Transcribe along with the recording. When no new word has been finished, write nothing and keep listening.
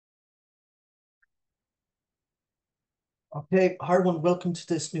Okay, hi everyone, welcome to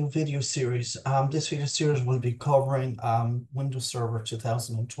this new video series. This video series will be covering Windows Server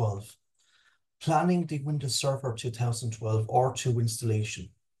 2012. Planning the Windows Server 2012 R2 installation.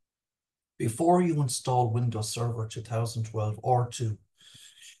 Before you install Windows Server 2012 R2,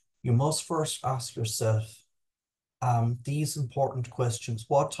 you must first ask yourself these important questions.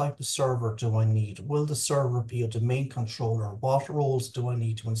 What type of server do I need? Will the server be a domain controller? What roles do I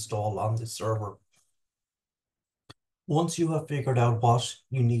need to install on this server? Once you have figured out what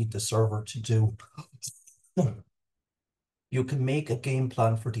you need the server to do, you can make a game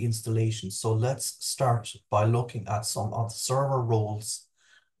plan for the installation. So let's start by looking at some of the server roles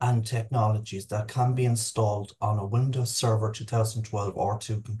and technologies that can be installed on a Windows Server 2012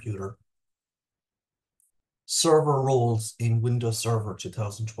 R2 computer. Server roles in Windows Server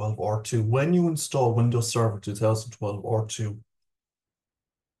 2012 R2. When you install Windows Server 2012 R2,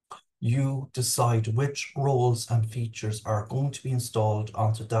 you decide which roles and features are going to be installed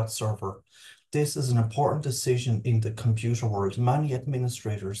onto that server. This is an important decision in the computer world. Many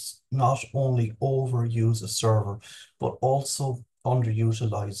administrators not only overuse a server, but also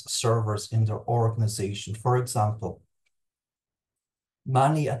underutilize servers in their organization. For example,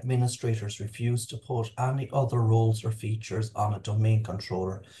 many administrators refuse to put any other roles or features on a domain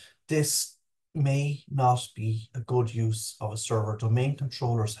controller. This may not be a good use of a server. Domain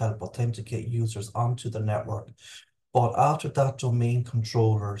controllers help authenticate users onto the network, but after that, domain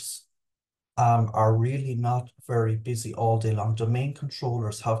controllers are really not very busy all day long. Domain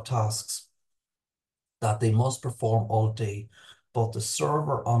controllers have tasks that they must perform all day, but the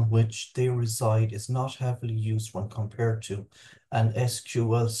server on which they reside is not heavily used when compared to an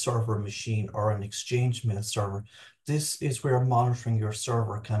SQL server machine or an Exchange mail server. This is where monitoring your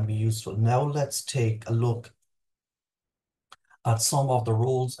server can be useful. Now let's take a look at some of the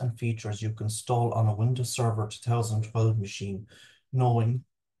roles and features you can install on a Windows Server 2012 machine. Knowing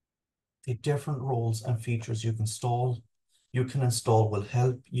the different roles and features you can install will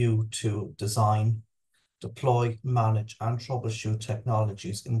help you to design, deploy, manage, and troubleshoot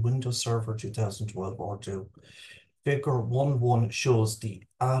technologies in Windows Server 2012 R2. Figure 1.1 shows the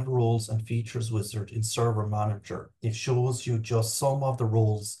Add Roles and Features wizard in Server Manager. It shows you just some of the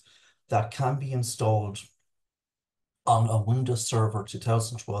roles that can be installed on a Windows Server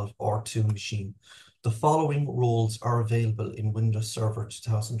 2012 R2 machine. The following roles are available in Windows Server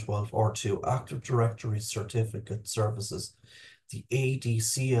 2012 R2: Active Directory Certificate Services. The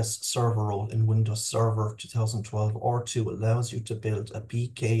ADCS server role in Windows Server 2012 R2 allows you to build a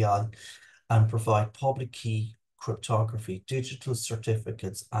PKI and provide public key cryptography, digital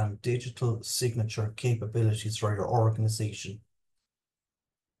certificates, and digital signature capabilities for your organization.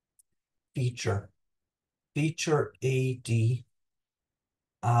 Feature AD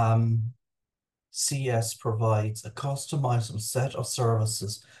CS provides a customizable set of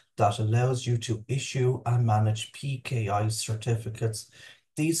services that allows you to issue and manage PKI certificates.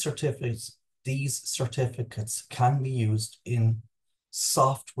 These certificates can be used in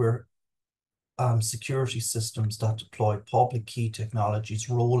software security systems that deploy public key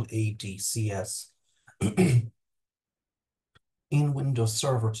technologies. Role ADCS. In Windows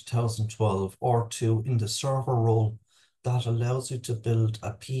Server 2012 R2, in the server role that allows you to build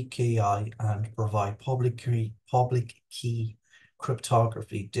a PKI and provide public key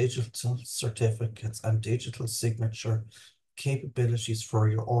cryptography, digital certificates, and digital signature capabilities for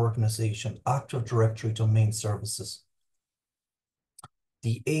your organization. Active Directory Domain Services.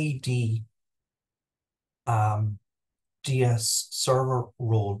 The DS server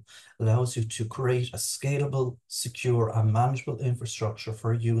role allows you to create a scalable, secure, and manageable infrastructure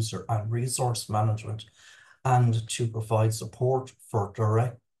for user and resource management, and to provide support for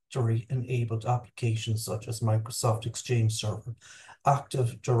directory-enabled applications such as Microsoft Exchange Server.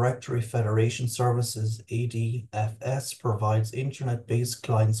 Active Directory Federation Services, ADFS, provides internet-based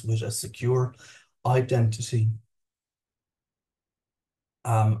clients with a secure identity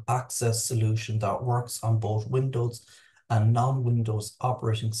access solution that works on both Windows and non-Windows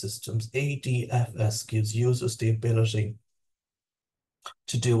operating systems. ADFS gives users the ability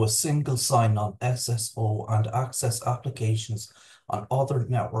to do a single sign-on SSO and access applications on other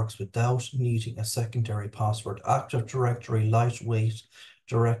networks without needing a secondary password. Active Directory Lightweight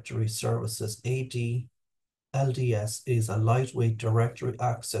Directory Services, LDS, is a lightweight directory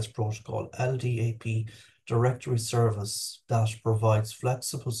access protocol, LDAP, directory service that provides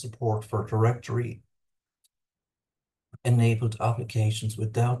flexible support for directory enabled applications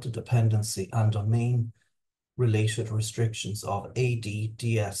without the dependency and domain related restrictions of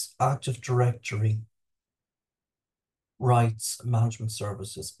ADDS. Active Directory Rights Management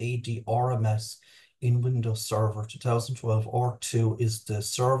Services, ADRMS, in Windows Server 2012 R2 is the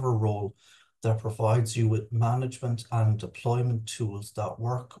server role that provides you with management and deployment tools that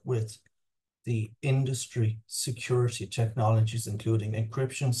work with the industry security technologies, including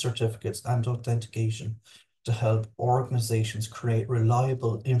encryption, certificates, and authentication, to help organizations create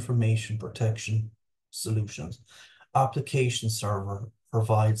reliable information protection solutions. Application Server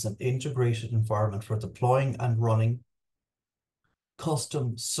provides an integrated environment for deploying and running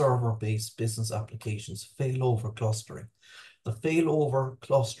custom server-based business applications. Failover clustering. The failover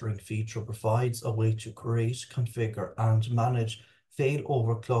clustering feature provides a way to create, configure, and manage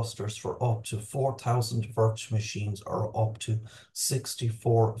failover clusters for up to 4,000 virtual machines or up to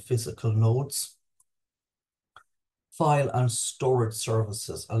 64 physical nodes. File and storage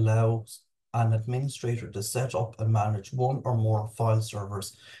services allows an administrator to set up and manage one or more file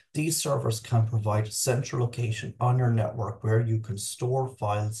servers. These servers can provide a central location on your network where you can store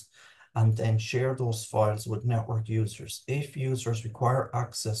files and then share those files with network users. If users require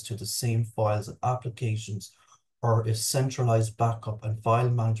access to the same files and applications, or if centralized backup and file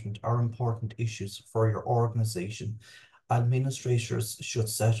management are important issues for your organization, administrators should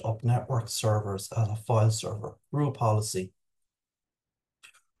set up network servers as a file server. Group policy.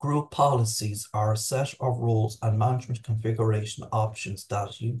 Group policies are a set of roles and management configuration options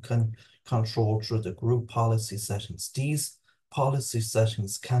that you can control through the group policy settings. These policy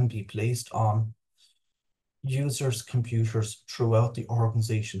settings can be placed on users' computers throughout the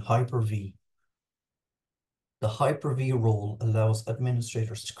organization. Hyper-V. The Hyper-V role allows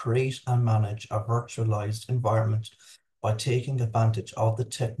administrators to create and manage a virtualized environment by taking advantage of the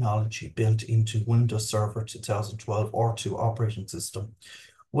technology built into Windows Server 2012 R2 operating system.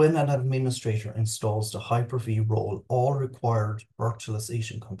 When an administrator installs the Hyper-V role, all required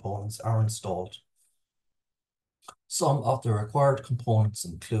virtualization components are installed. Some of the required components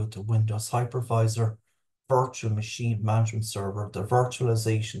include the Windows Hypervisor, Virtual Machine Management Server, the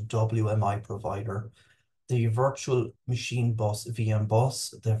Virtualization WMI Provider, the Virtual Machine Bus VM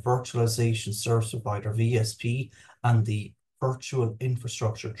Bus, the Virtualization Service Provider VSP, and the Virtual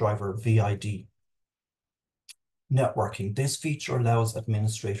Infrastructure Driver VID. Networking. This feature allows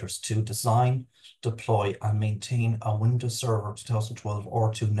administrators to design, deploy, and maintain a Windows Server 2012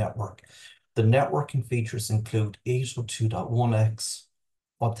 R2 network. The networking features include 802.1x,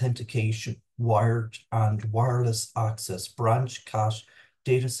 authentication, wired and wireless access, branch cache,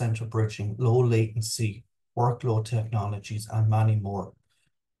 data center bridging, low latency, workload technologies, and many more.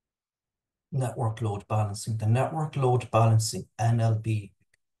 Network load balancing. The network load balancing NLB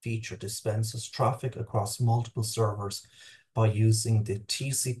feature dispenses traffic across multiple servers by using the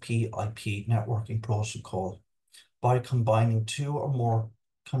TCP/IP networking protocol. By combining two or more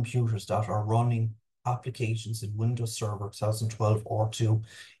computers that are running applications in Windows Server 2012 R2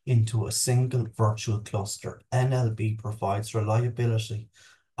 into a single virtual cluster, NLB provides reliability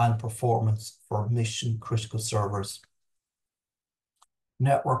and performance for mission-critical servers.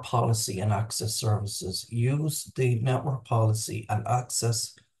 Network policy and access services. Use the network policy and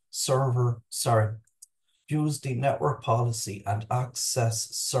access services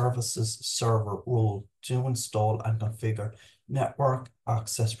server role to install and configure network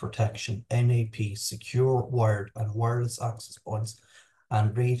access protection, NAP, secure wired and wireless access points,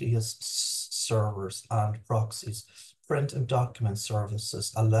 and radius servers and proxies. Print and document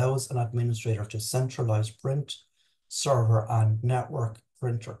services allows an administrator to centralize print, server, and network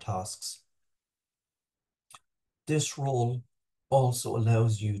printer tasks. This role also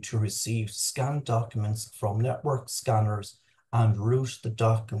allows you to receive scanned documents from network scanners and route the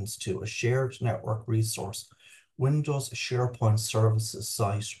documents to a shared network resource. Windows SharePoint Services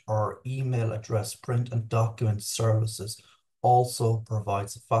site or email address print and document services also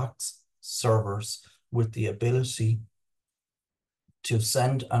provides fax servers with the ability to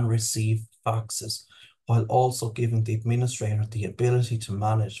send and receive faxes, while also giving the administrator the ability to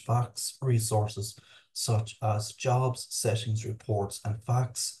manage fax resources such as jobs, settings, reports, and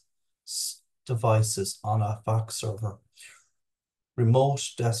fax devices on a fax server. Remote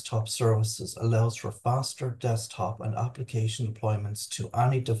desktop services allows for faster desktop and application deployments to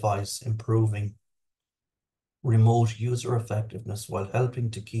any device, improving remote user effectiveness while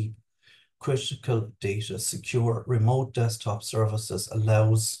helping to keep critical data secure. Remote desktop services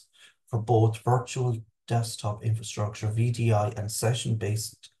allows for both virtual desktop infrastructure, VDI, and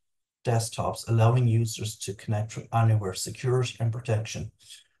session-based desktops, allowing users to connect from anywhere. Security and protection.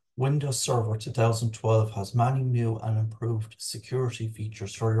 Windows Server 2012 has many new and improved security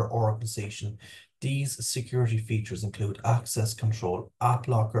features for your organization. These security features include access control, app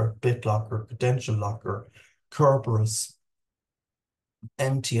locker, BitLocker, credential locker, Kerberos,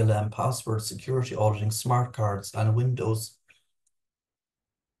 MTLM, password security auditing, smart cards, and Windows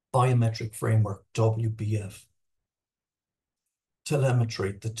biometric framework, WBF.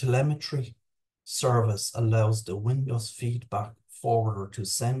 Telemetry. The telemetry service allows the Windows feedback forwarder to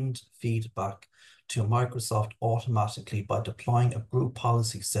send feedback to Microsoft automatically by deploying a group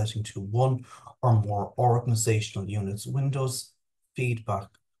policy setting to one or more organizational units. Windows feedback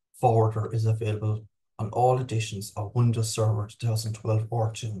forwarder is available on all editions of Windows Server 2012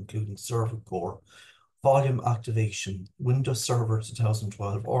 R2, including Server Core. Volume activation. Windows Server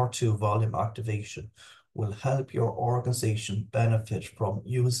 2012 R2 volume activation will help your organization benefit from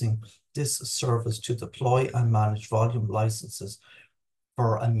using this service to deploy and manage volume licenses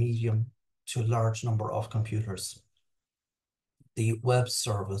for a medium to large number of computers. The web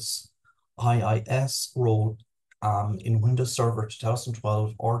service IIS role in Windows Server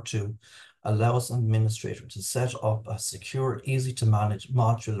 2012 R2 allows an administrator to set up a secure, easy to manage,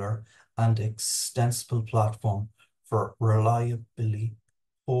 modular, and extensible platform for reliably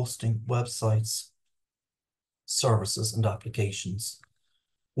hosting websites, services, and applications.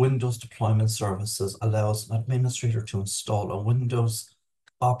 Windows Deployment Services allows an administrator to install a Windows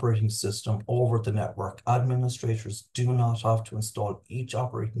operating system over the network. Administrators do not have to install each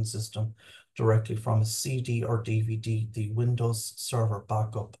operating system directly from a CD or DVD. The Windows Server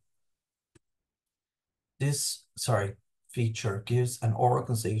backup. This feature gives an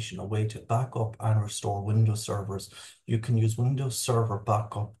organization a way to back up and restore Windows servers. You can use Windows Server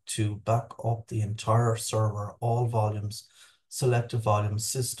Backup to back up the entire server, all volumes, selected volumes,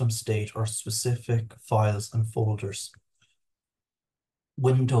 system state, or specific files and folders.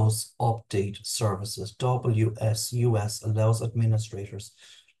 Windows Update Services, WSUS, allows administrators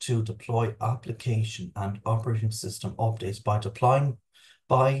to deploy application and operating system updates by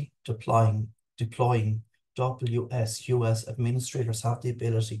deploying WSUS. Administrators have the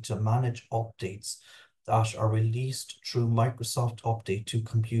ability to manage updates that are released through Microsoft Update to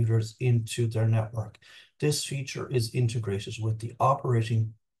computers into their network. This feature is integrated with the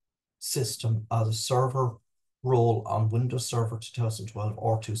operating system as a server role on Windows Server 2012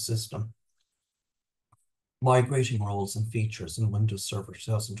 R2 system. Migrating roles and features in Windows Server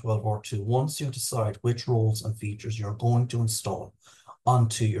 2012 R2. Once you decide which roles and features you're going to install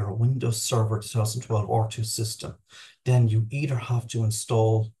onto your Windows Server 2012 R2 system, then you either have to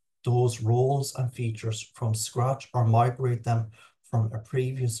install those roles and features from scratch or migrate them from a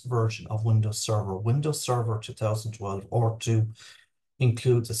previous version of Windows Server. Windows Server 2012 R2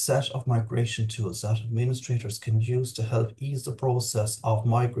 includes a set of migration tools that administrators can use to help ease the process of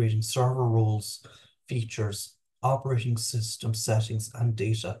migrating server roles, features, operating system settings, and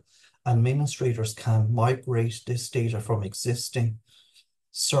data. Administrators can migrate this data from existing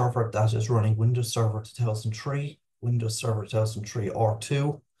server that is running Windows Server 2003, Windows Server 2003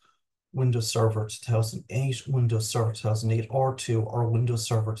 R2, Windows Server 2008, Windows Server 2008 R2, or Windows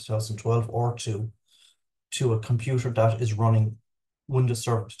Server 2012 R2 to a computer that is running Windows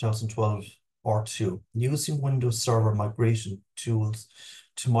Server 2012 R2. Using Windows Server migration tools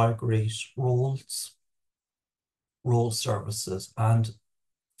to migrate roles, role services, and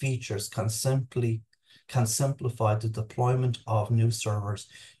features can simplify the deployment of new servers.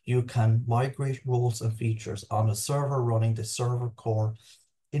 You can migrate roles and features on a server running the server core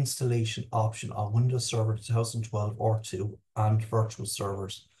installation option on Windows Server 2012 R2 and virtual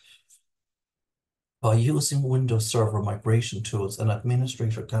servers. By using Windows Server migration tools, an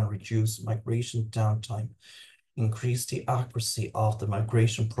administrator can reduce migration downtime, increase the accuracy of the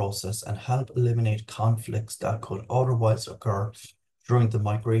migration process, and help eliminate conflicts that could otherwise occur during the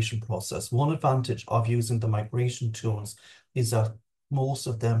migration process. One advantage of using the migration tools is that most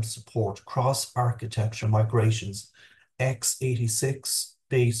of them support cross-architecture migrations, x86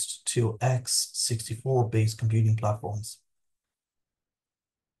 based to x64 based computing platforms.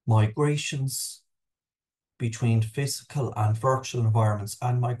 Migrations between physical and virtual environments,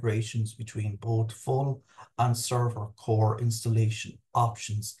 and migrations between both full and server core installation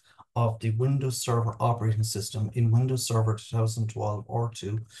options of the Windows Server operating system in Windows Server 2012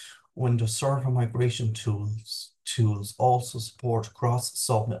 R2. Windows Server migration tools also support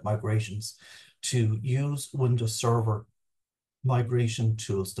cross-subnet migrations. To use Windows Server migration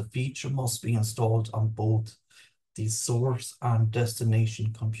tools, the feature must be installed on both the source and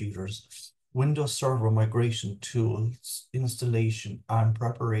destination computers. Windows Server migration tools installation and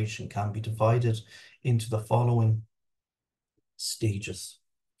preparation can be divided into the following stages.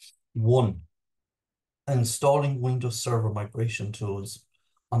 1. Installing Windows Server migration tools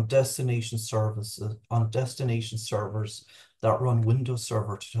on destination servers that run Windows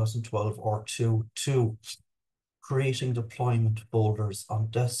Server 2012 R2. 2. creating deployment folders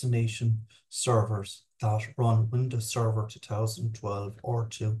on destination servers that run Windows Server 2012 or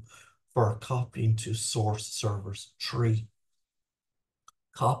 2 for copying to source servers. 3.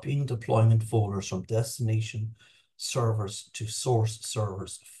 Copying deployment folders from destination servers to source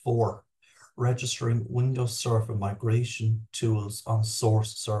servers. 4. Registering Windows Server migration tools on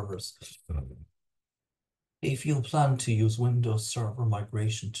source servers. If you plan to use Windows Server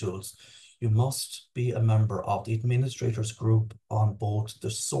migration tools, you must be a member of the administrators group on both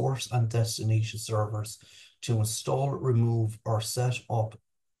the source and destination servers to install, remove, or set up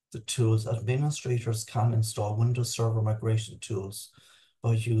the tools. Administrators can install Windows Server migration tools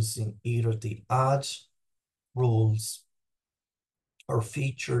by using either the Add Roles or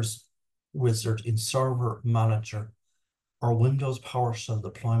Features wizard in Server Manager or Windows PowerShell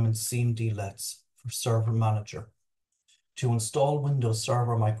deployment CMD-lets for Server Manager. To install Windows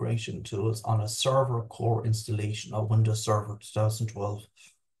Server migration tools on a server core installation of Windows Server 2012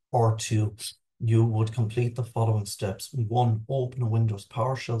 or 2, you would complete the following steps. 1. Open a Windows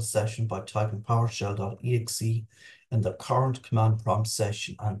PowerShell session by typing PowerShell.exe in the current command prompt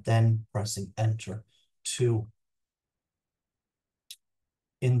session and then pressing Enter. 2.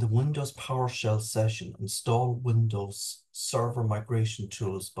 In the Windows PowerShell session, install Windows Server migration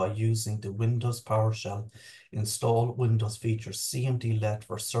tools by using the Windows PowerShell install Windows features CMD-let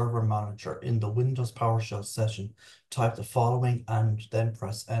for Server Manager. In the Windows PowerShell session, type the following and then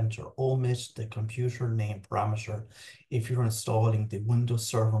press Enter. Omit the computer name parameter if you're installing the Windows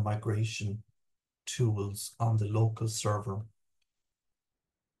Server migration tools on the local server.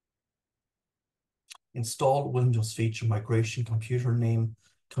 Install Windows feature migration computer name.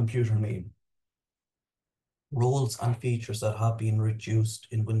 Roles and features that have been reduced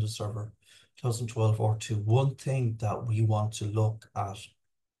in Windows Server 2012 or 2. One thing that we want to look at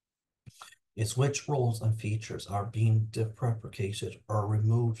is which roles and features are being deprecated or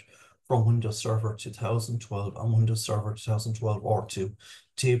removed from Windows Server 2012 and Windows Server 2012 or 2.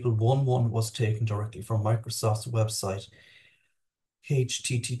 Table 1.1 was taken directly from Microsoft's website,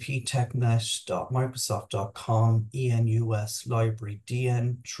 http://technet.microsoft.com enus library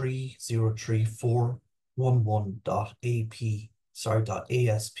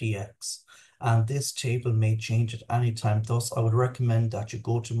dn303.11.aspx, and this table may change at any time. Thus, I would recommend that you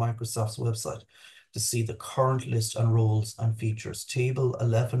go to Microsoft's website to see the current list and roles and features. Table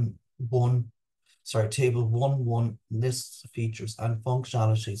 1.1 lists features and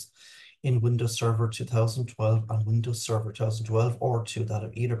functionalities in Windows Server 2012 and Windows Server 2012 or 2 that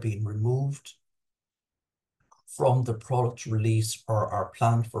have either been removed from the product release or are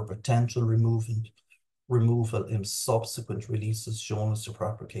planned for potential removal in subsequent releases shown as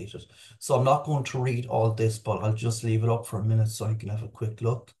deprecated. So I'm not going to read all this, but I'll just leave it up for a minute so you can have a quick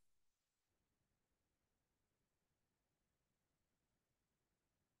look.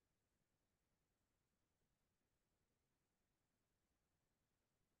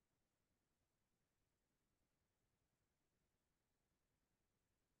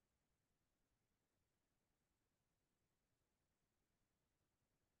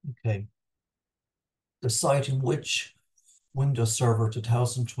 Okay. Deciding which Windows Server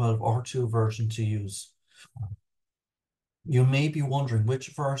 2012 or 2 version to use. You may be wondering which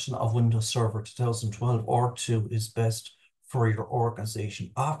version of Windows Server 2012 or 2 is best for your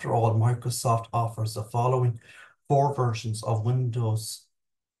organization. After all, Microsoft offers the following 4 versions of Windows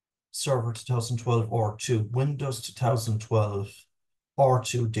Server 2012 or 2. Windows 2012 or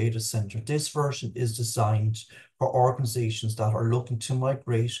 2 Datacentre. This version is designed for organizations that are looking to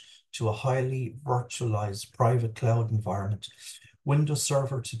migrate to a highly virtualized private cloud environment. Windows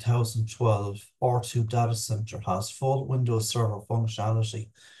Server 2012 or 2 Datacentre has full Windows Server functionality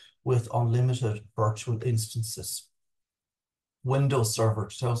with unlimited virtual instances. Windows Server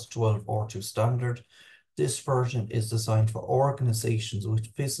 2012 or 2 Standard. This version is designed for organizations with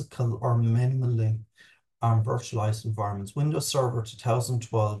physical or minimally virtualized environments. Windows Server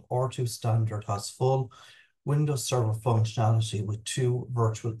 2012 or 2 Standard has full Windows Server functionality with 2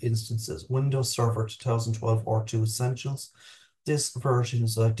 virtual instances. Windows Server 2012 or 2 Essentials. This version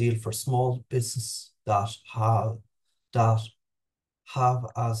is ideal for small business that have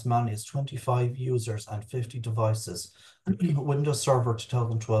as many as 25 users and 50 devices. Windows Server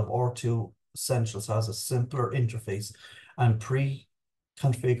 2012 or 2 Essentials has a simpler interface and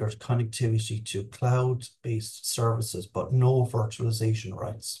pre-configured connectivity to cloud-based services, but no virtualization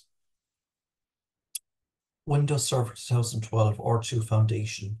rights. Windows Server 2012 or 2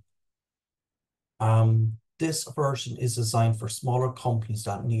 Foundation. This version is designed for smaller companies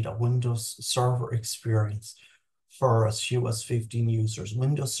that need a Windows Server experience for WSUS 15 users.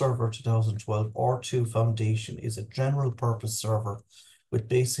 Windows Server 2012 R2 Foundation is a general purpose server with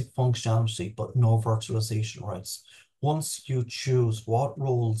basic functionality but no virtualization rights. Once you choose what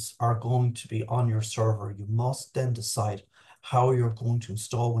roles are going to be on your server, you must then decide how you're going to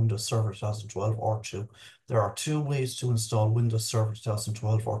install Windows Server 2012 R2. There are two ways to install Windows Server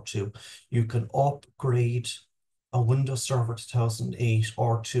 2012 R2. You can upgrade a Windows Server 2008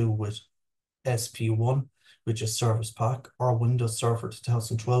 R2 with SP1, which is Service Pack, or Windows Server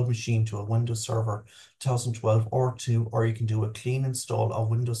 2012 machine to a Windows Server 2012 R2, or you can do a clean install of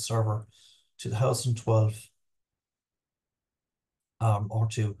Windows Server 2012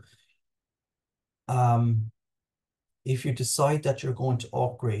 R2. If you decide that you're going to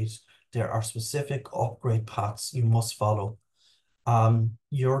upgrade, there are specific upgrade paths you must follow.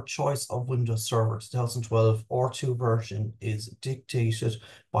 Your choice of Windows Server 2012 R2 version is dictated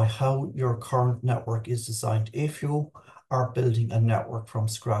by how your current network is designed. If you are building a network from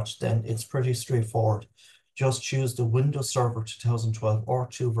scratch, then it's pretty straightforward. Just choose the Windows Server 2012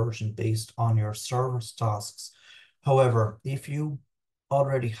 R2 version based on your service tasks. However, if you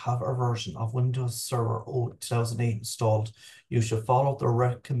already have a version of Windows Server 2008 installed, you should follow the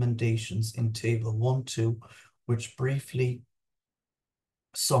recommendations in Table 1.2, which briefly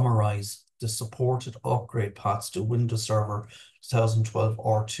summarize the supported upgrade paths to Windows Server 2012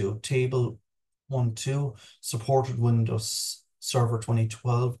 R2. Table 1.2, supported Windows Server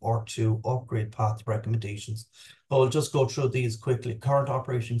 2012 R2 upgrade path recommendations. I'll just go through these quickly. Current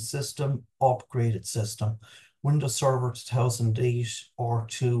operating system, upgraded system. Windows Server 2008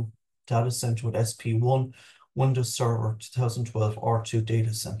 R2 Datacentre with SP1. Windows Server 2012 R2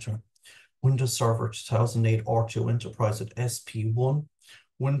 Datacentre. Windows Server 2008 R2 Enterprise with SP1.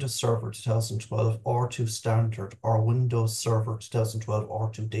 Windows Server 2012 R2 Standard or Windows Server 2012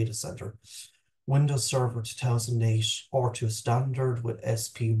 R2 Datacentre. Windows Server 2008 R2 Standard with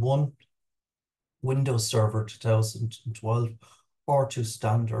SP1. Windows Server 2012 R2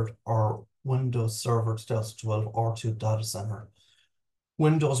 Standard or Windows Server 2012 R2 Datacentre.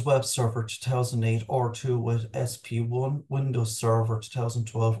 Windows Web Server 2008 R2 with SP1, Windows Server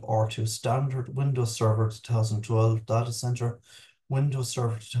 2012 R2 Standard, Windows Server 2012 Datacentre, Windows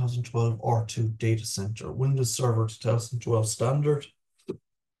Server 2012 R2 Datacentre, Windows Server 2012 Standard,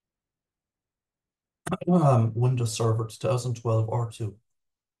 Windows Server 2012 R2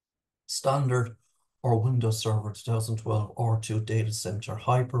 Standard, or Windows Server 2012 R2 Datacentre,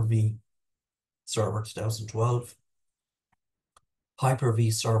 Hyper-V Server 2012, Hyper-V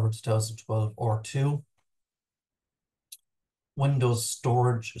Server 2012 R2, Windows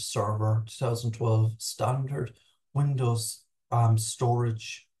Storage Server 2012 Standard, Windows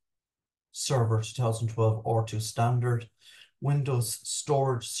Storage Server 2012 R2 Standard, Windows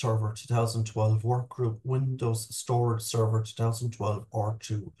Storage Server 2012 Workgroup, Windows Storage Server 2012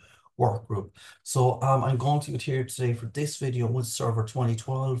 R2 Workgroup. So I'm going to leave it here today for this video with Server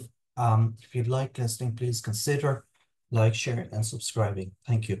 2012. If you'd like listening, please consider like, sharing, and subscribing.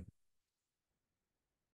 Thank you.